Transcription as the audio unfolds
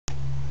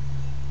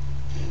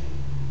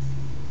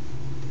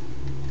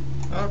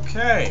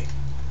Okay.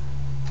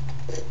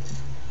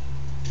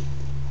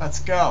 Let's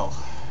go.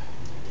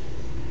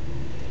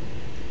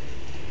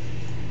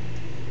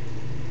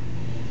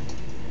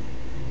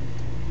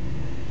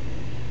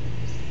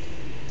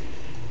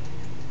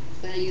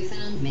 Well, you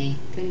found me.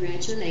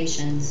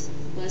 Congratulations.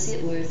 Was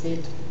it worth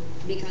it?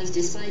 Because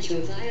despite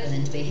your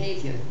violent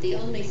behavior, the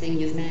only thing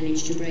you've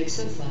managed to break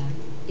so far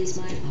is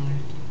my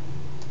heart.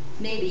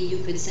 Maybe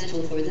you could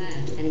settle for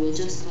that and we'll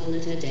just call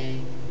it a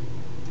day.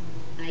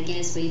 I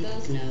guess we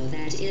both know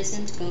that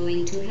isn't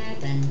going to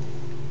happen.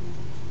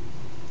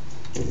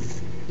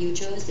 You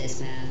chose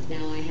this path.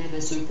 Now I have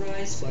a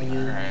surprise for you.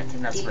 Alright, I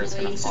think that's where it's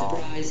gonna fall.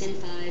 Surprise in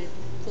 5,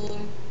 4.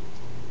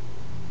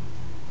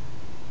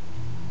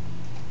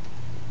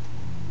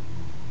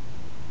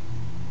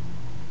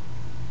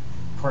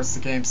 Of course,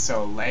 the game's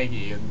so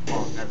laggy and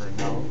won't never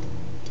know.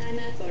 Time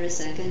out for a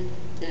second.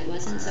 That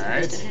wasn't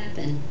supposed to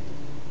happen.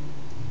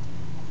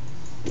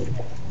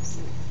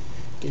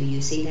 Do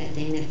you see that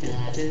thing that fell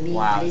out of me?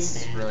 Wow, What is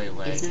this is that? really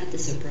late. It's not the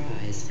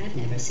surprise. I've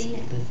never seen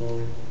it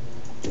before.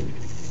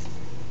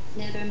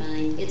 Never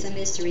mind. It's a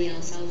mystery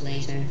I'll solve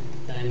later.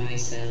 By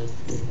myself.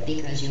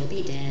 Because you'll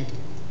be dead.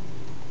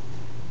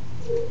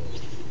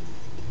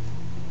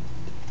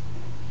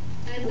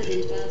 I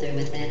wouldn't bother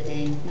with that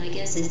thing. My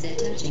guess is that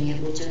touching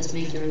it will just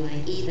make your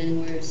life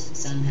even worse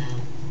somehow.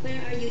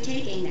 Where are you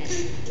taking that?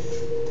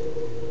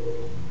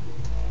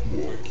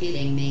 You're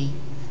kidding me.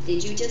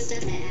 Did you just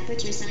stuff that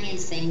aperture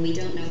science thing, we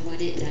don't know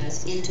what it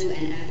does, into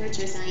an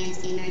aperture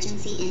science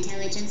emergency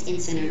intelligence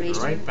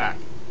incinerator? Right back.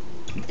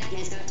 That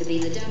has got to be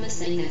the dumbest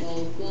thing that...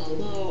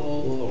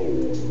 Whoa.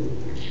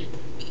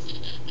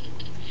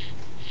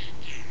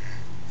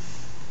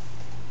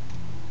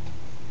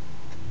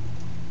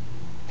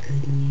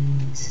 Good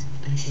news.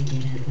 I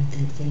figured out what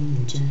that thing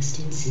you just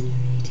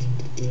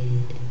incinerated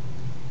did.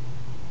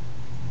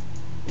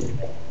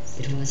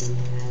 It was a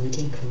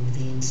morality core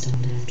they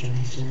installed after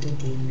I flooded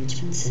the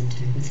enrichment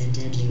center with a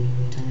deadly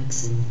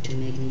neurotoxin to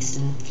make me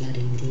stop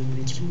flooding the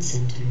enrichment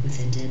center with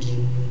a deadly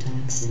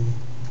neurotoxin.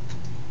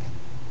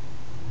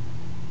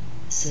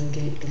 So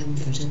get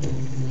comfortable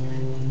while I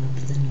warm up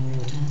the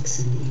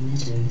neurotoxin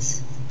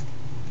emitters.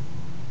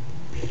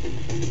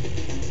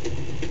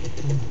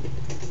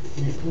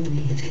 That core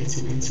may have had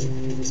some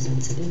ancillary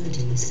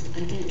responsibilities.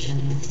 I can't shut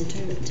off the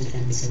turret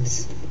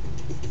defenses.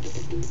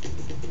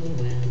 Oh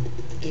well,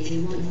 if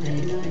you want my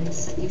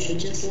advice, you should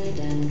just lay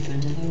down in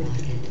front of a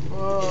rocket.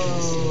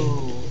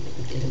 Whoa.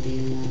 It'll be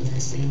a lot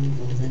less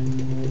painful than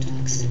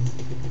neurotoxin.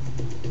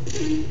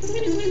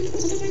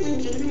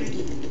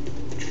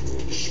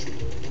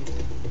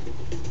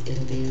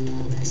 It'll be a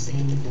lot less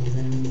painful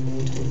than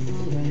neurotoxin.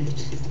 Alright,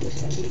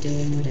 keep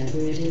doing whatever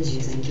it is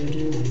you think you're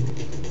doing.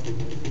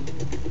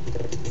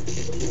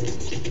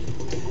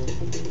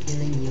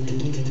 Killing you and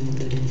giving you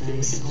good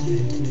advice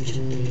aren't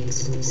mutually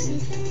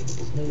exclusive.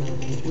 The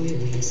rocket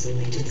really is the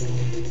way to go.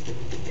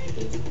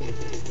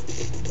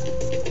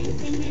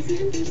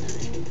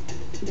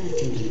 That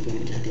thing you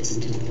burned up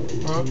isn't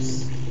important to me.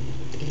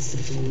 It's the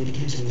fluid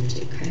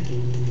catalytic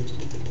cracking unit.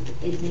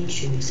 It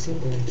makes use for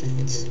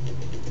weapons.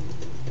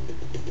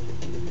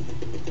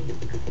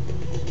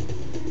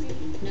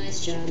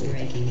 Nice job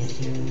breaking it,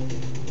 hero.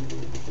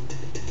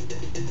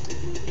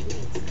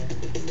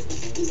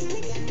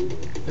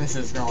 This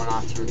is going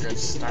off to a good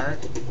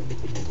start.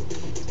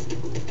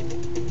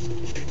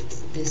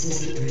 This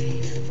isn't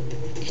brave.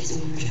 It's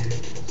murder.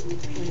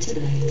 What did I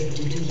ever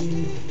do to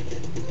you?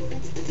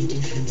 The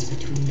difference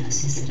between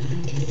us is that I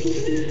can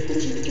feel.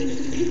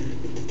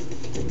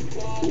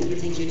 You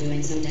think you're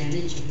doing some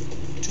damage?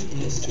 Too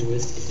close to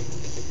it.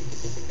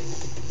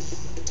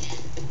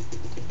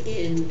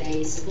 In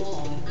base 4,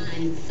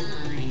 I'm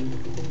fine.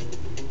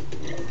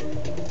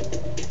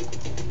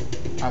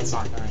 That's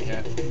not gonna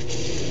hit.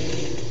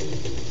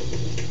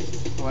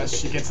 Unless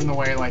she gets in the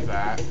way like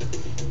that.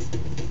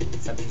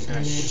 Except she's I gonna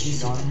let you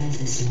shoot on survive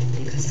this long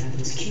because I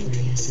was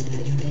curious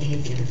about your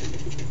behavior.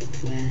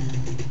 Well,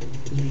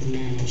 you've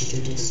managed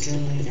to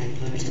destroy that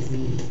part of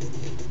me.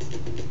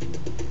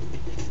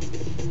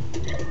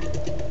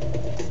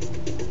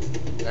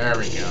 There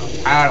we go.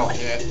 That'll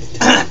hit.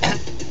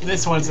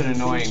 This one's an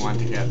annoying one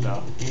to get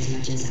though. As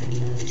much as I'd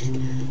love to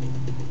now,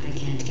 I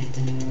can't get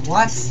the neurotoxin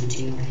What?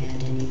 into your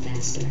head any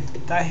faster.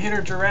 That hit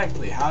her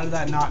directly. How did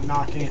that not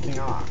knock anything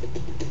off?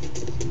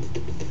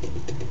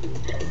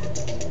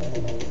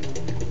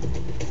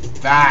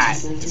 That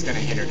is gonna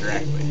hit her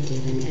directly.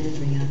 Given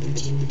every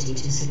opportunity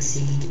to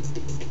succeed.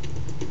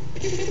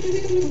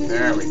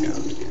 There we go.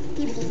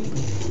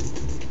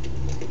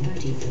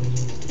 Party for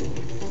you.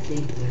 A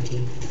big party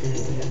that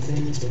all your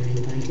friends were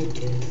invited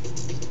to.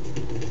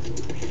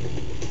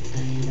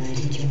 I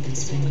invited your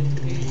best friend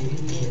to go ahead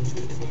and kill.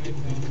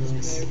 Of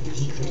course,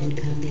 he couldn't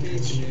come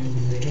because you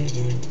murdered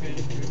him.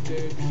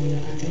 All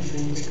your other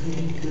friends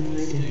couldn't come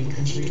either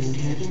because you don't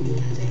have any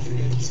other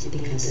friends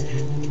because of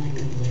how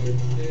unlikable you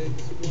are.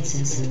 It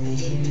says so right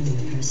here in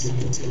your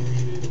personal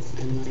time.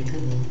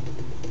 Unlikable.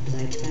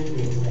 Liked by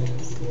no one.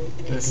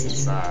 This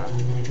is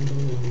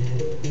unlikable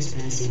wonder whose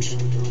passing shall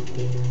not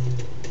be known.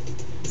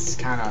 This is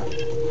kind of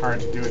hard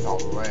to do with all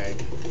the leg.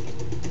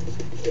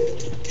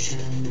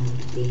 Shall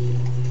not be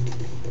ignored.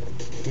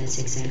 That's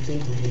exactly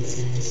what it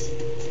says.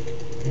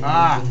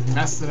 Ah,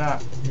 messed it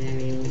up.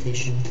 Very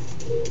official.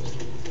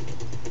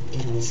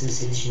 It also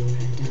says you were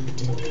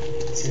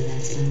adopted, so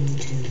that's funny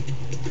too.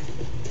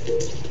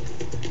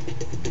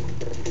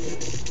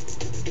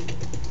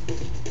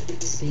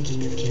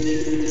 Speaking of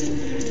kids,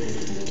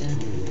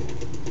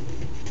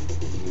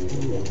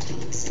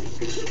 toxic.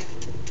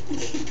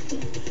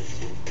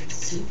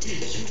 So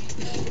tacky.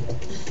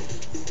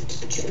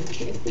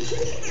 Joking.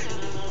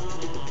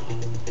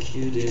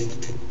 Kidding.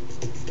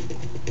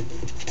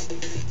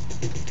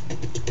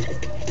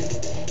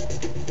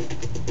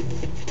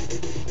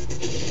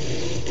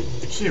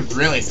 She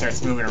really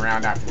starts moving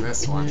around after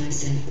this one. When I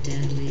said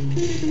deadly.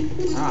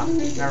 Ah,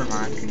 never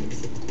mind.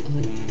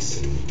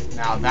 Nice.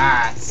 Now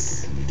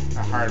that's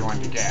a hard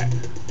one to get.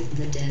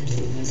 The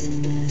deadly was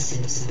in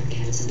massive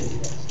sarcasm.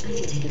 I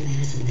could take a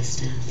bath in this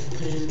stuff,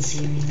 put it on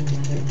cereal,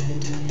 rub it right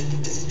into my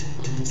eyes.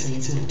 Honestly,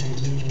 it's not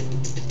deadly at all.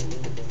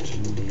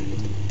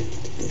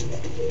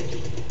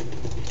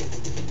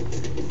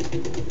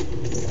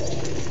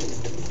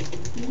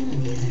 On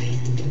the other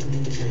hand, you're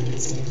going to find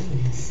its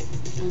deadliness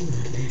a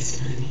lot less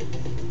funny.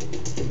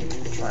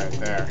 Try it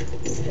there.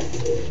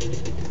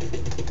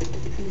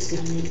 Who's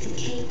gonna make the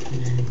cake when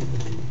I'm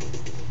gone?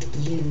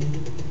 You.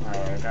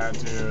 Alright, I gotta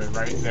do it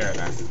right there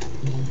then.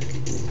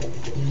 Look,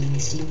 you're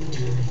wasting your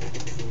time.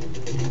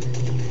 Now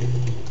believe me.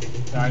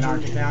 Did I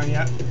knock it down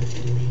yet? Left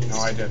to waste. No,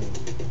 I didn't.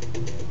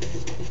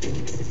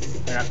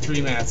 I got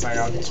 3 minutes, I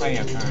got plenty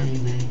of time.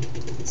 Anyway,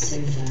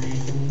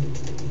 survival.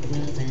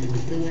 Well then,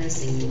 the last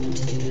thing you want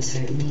to do is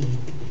hurt me.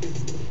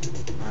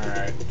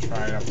 Alright,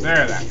 try it up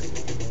there then.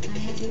 I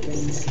have your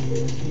brain scanned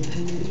and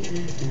permanently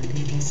backed up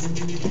in case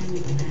something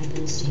terrible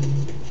happens to you.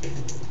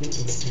 Which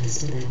is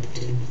just about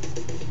to.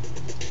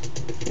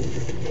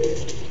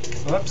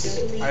 Whoops,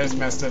 I just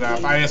messed it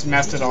up. I just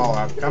messed it all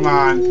up. Come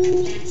on.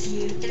 That's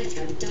you. That's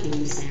how dumb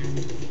you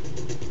sound.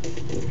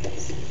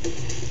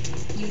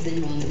 You've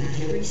been wrong about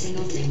every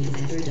single thing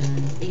you've ever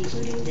done,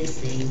 including this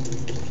thing.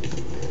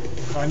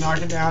 Did I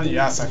knock it down?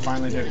 Yes, I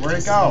finally did. Where'd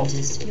it go?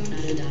 You're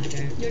not a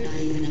doctor. You're not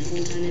even a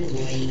full-time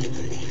employee.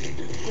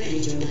 Where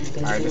did your life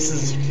go? Alright, this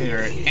is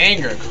your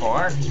anger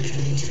core. Are you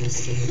trying to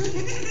escape?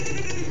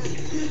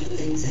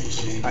 Things have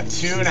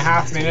changed.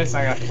 2.5 minutes,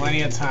 I got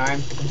plenty of time.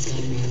 What's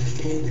going on?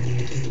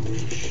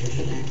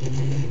 Back in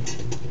there.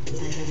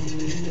 I have a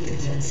limited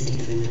capacity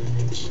for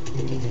knowledge,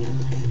 and even I'm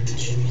not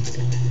sure what's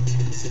going on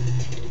outside.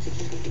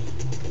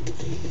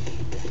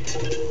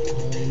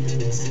 All I know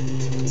is I'm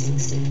the only thing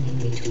standing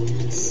between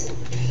us.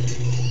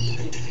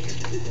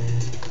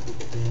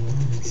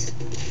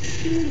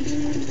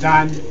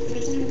 Done.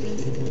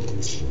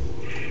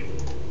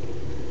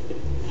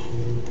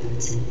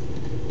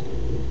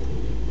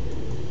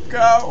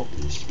 Go!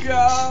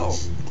 Go!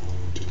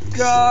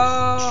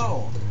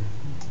 Go!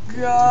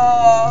 Go!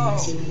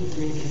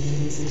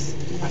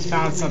 I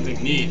found something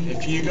neat.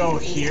 If you go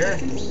here,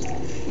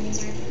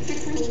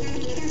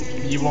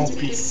 you won't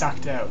be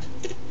sucked out.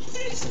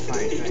 It's a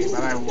funny thing,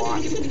 but I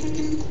want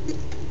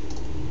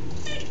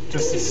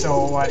just to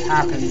show what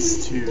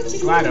happens to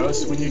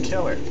GLaDOS when you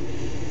kill her.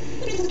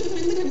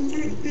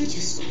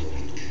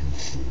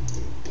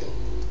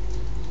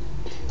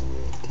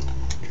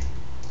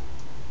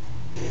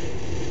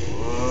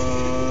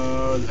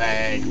 Whoa,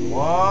 leg.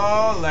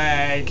 Whoa,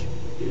 leg.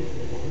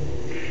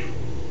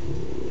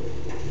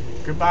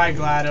 Goodbye,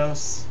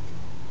 GLaDOS.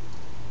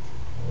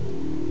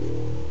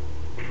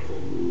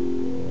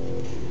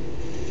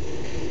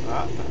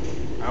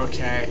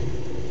 Okay.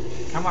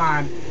 Come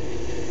on.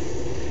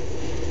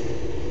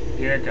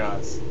 Here it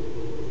goes.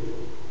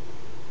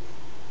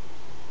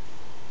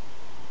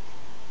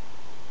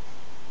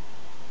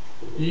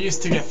 You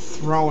used to get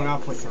thrown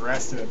up with the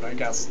rest of it, but I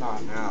guess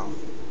not now.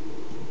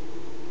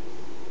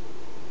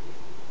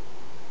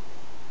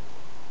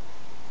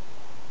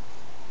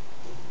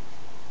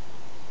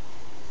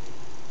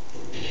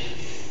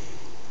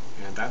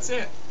 And that's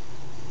it.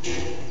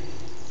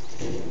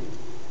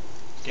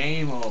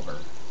 Game over.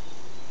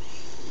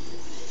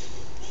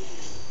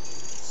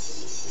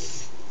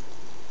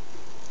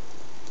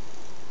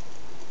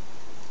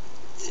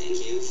 Thank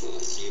you for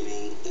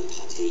assuming the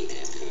party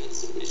accurate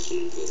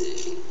submission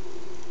position.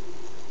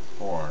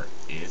 Or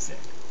is it?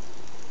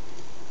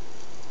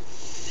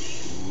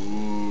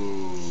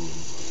 Ooh.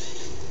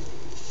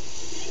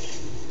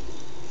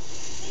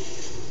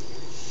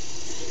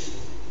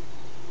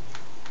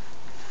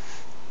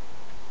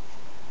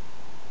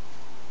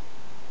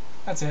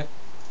 That's it.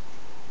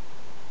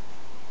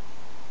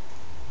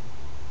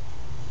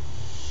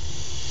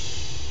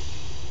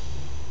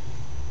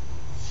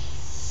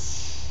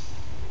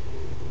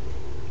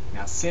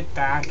 Now sit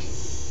back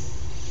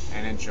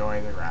and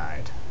enjoy the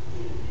ride.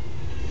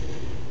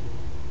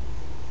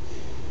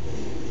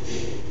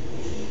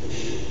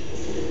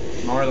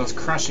 More of those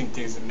crushing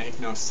things that make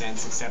no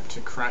sense except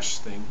to crush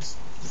things.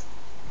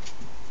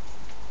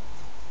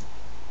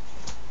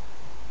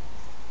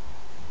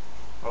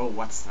 Oh,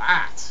 what's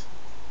that?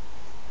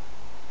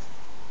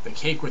 The The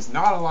cake was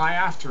not a lie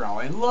after all,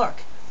 and look!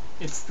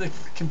 It's the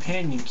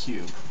companion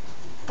cube.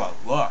 But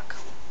look!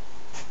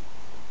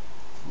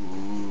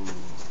 Ooh.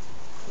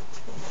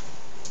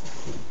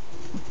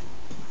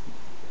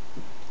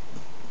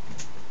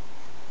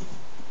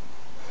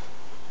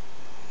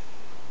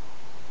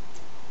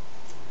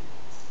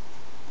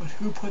 But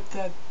who put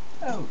that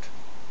out?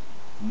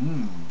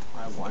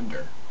 I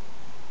wonder.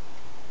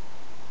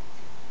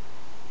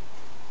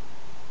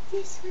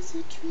 This was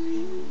a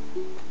triumph.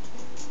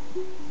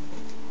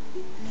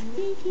 I'm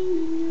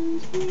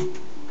making a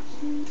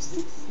huge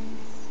success.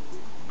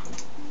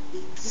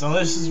 So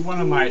this is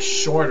one of my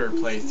shorter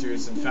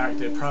playthroughs. In fact,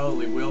 it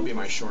probably will be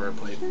my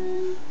shortest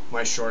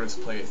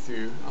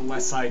playthrough,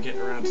 unless I get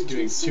around to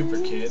doing Super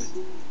Kid.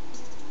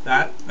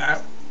 That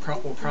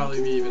will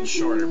probably be even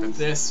shorter, but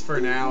this for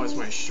now is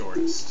my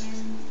shortest.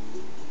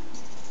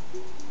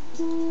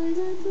 And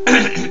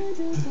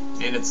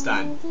it's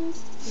done.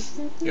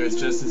 It was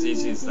just as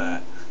easy as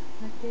that.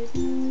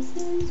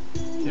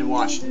 And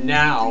watch,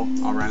 now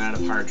I'll run out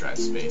of hard drive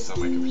space on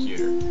my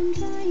computer.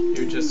 You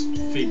would just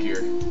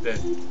figure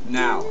that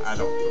now, out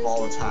of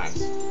all the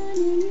times,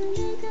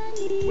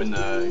 when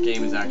the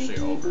game is actually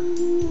over.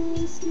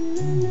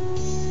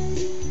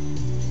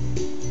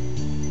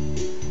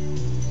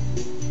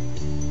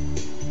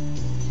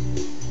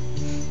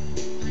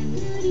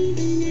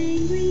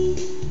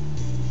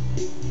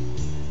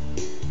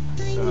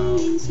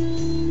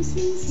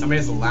 Somebody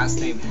has the last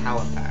name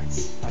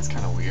Halifax. That's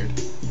kind of weird.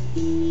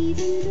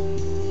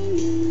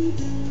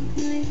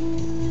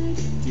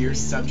 Dear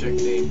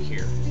subject name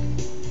here.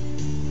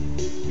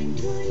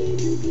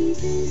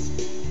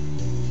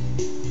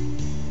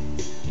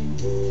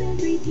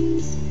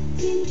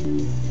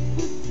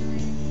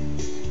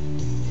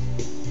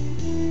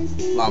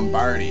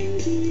 Lombardi.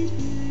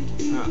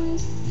 Huh.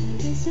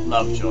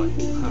 Lovejoy.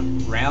 Huh.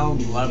 Realm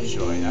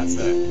Lovejoy. That's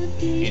an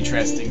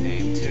interesting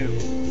name too.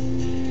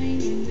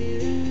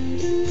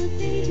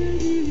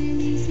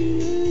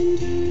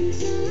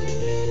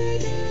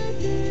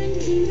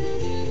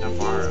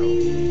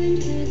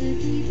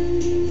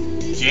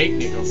 Jake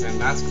Nicholson,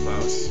 that's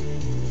close.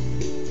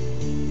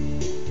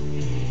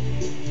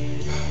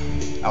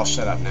 I'll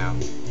shut up now.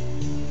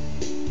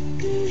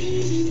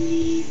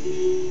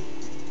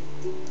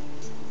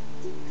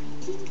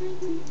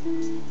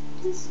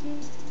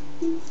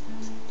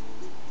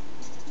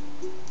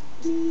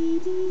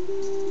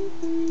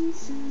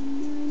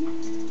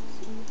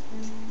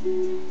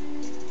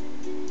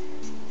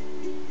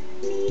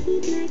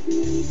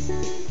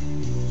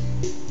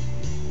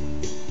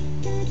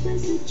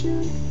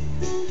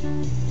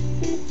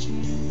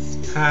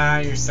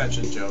 Ha, you're such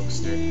a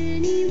jokester.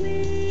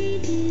 Anyway,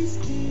 this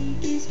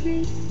cake is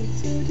great.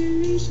 It's so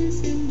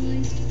delicious and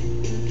moist.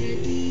 Look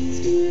at me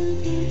still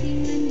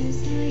talking when your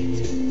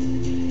science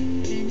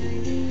food. When I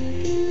look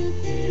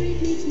up there,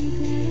 it makes me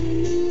glad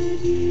I'm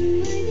not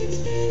you. I've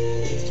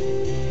experiments to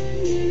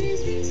run. There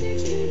is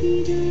research to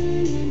be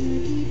done on the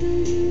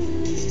people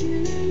who are still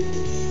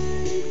alive.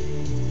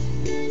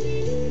 And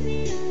believe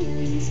it,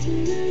 I am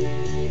still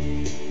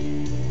alive.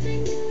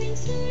 I'm doing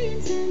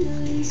science and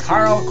I'm still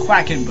Carl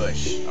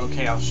Quackenbush.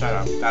 Okay, I'll shut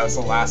up. That was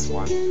the last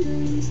one.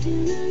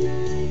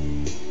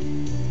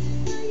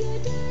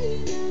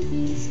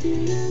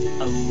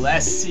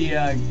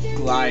 Alessia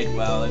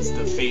Glidewell is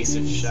the face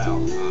of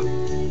Shell, huh?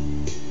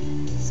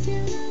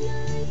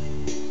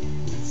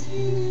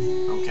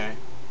 Okay.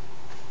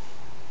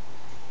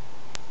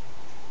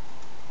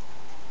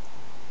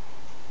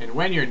 And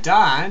when you're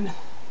done,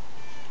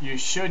 you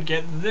should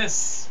get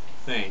this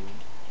thing.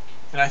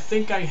 And I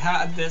think I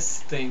had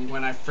this thing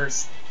when I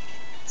first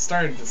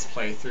started this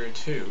playthrough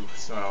too,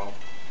 so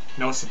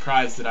no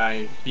surprise that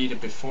I beat it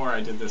before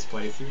I did this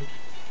playthrough.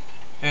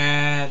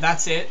 And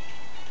that's it.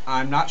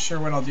 I'm not sure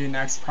what I'll do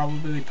next,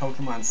 probably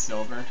Pokemon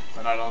Silver,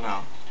 but I don't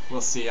know.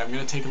 We'll see. I'm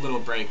gonna take a little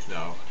break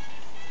though.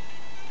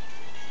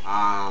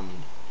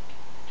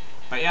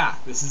 But yeah,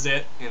 this is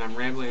it, and I'm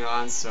rambling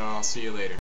on, so I'll see you later.